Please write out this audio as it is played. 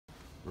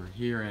We're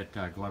here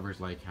at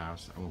Glover's Lake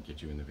House. I won't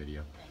get you in the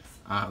video.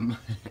 And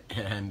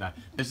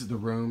this is the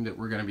room that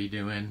we're going to be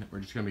doing.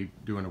 We're just going to be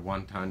doing a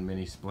 1-ton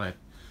mini split.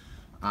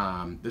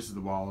 This is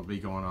the wall that'll be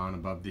going on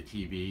above the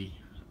TV.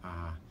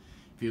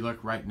 If you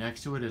look right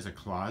next to it is a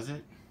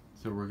closet.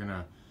 So we're going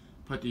to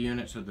put the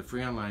unit so the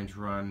Freon lines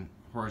run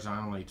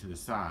horizontally to the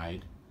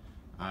side.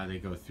 They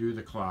go through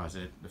the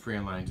closet, the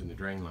Freon lines and the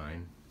drain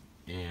line,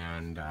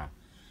 and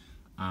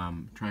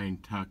try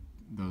and tuck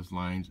those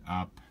lines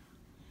up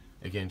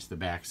against the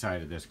back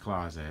side of this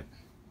closet.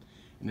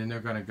 And then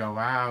they're going to go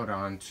out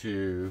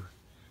onto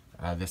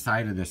the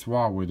side of this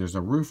wall where there's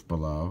a roof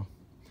below,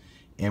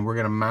 and we're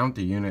going to mount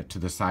the unit to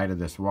the side of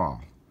this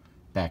wall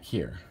back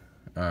here.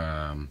 So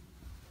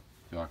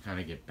I'll kind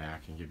of get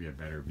back and give you a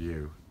better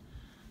view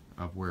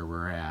of where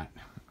we're at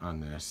on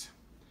this.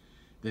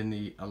 Then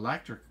the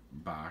electric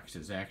box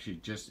is actually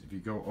just, if you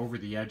go over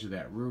the edge of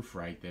that roof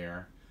right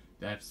there,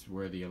 that's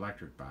where the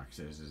electric box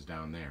is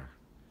down there.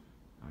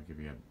 I'll give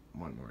you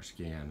one more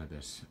scan of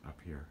this up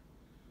here.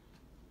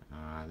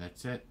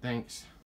 That's it. Thanks.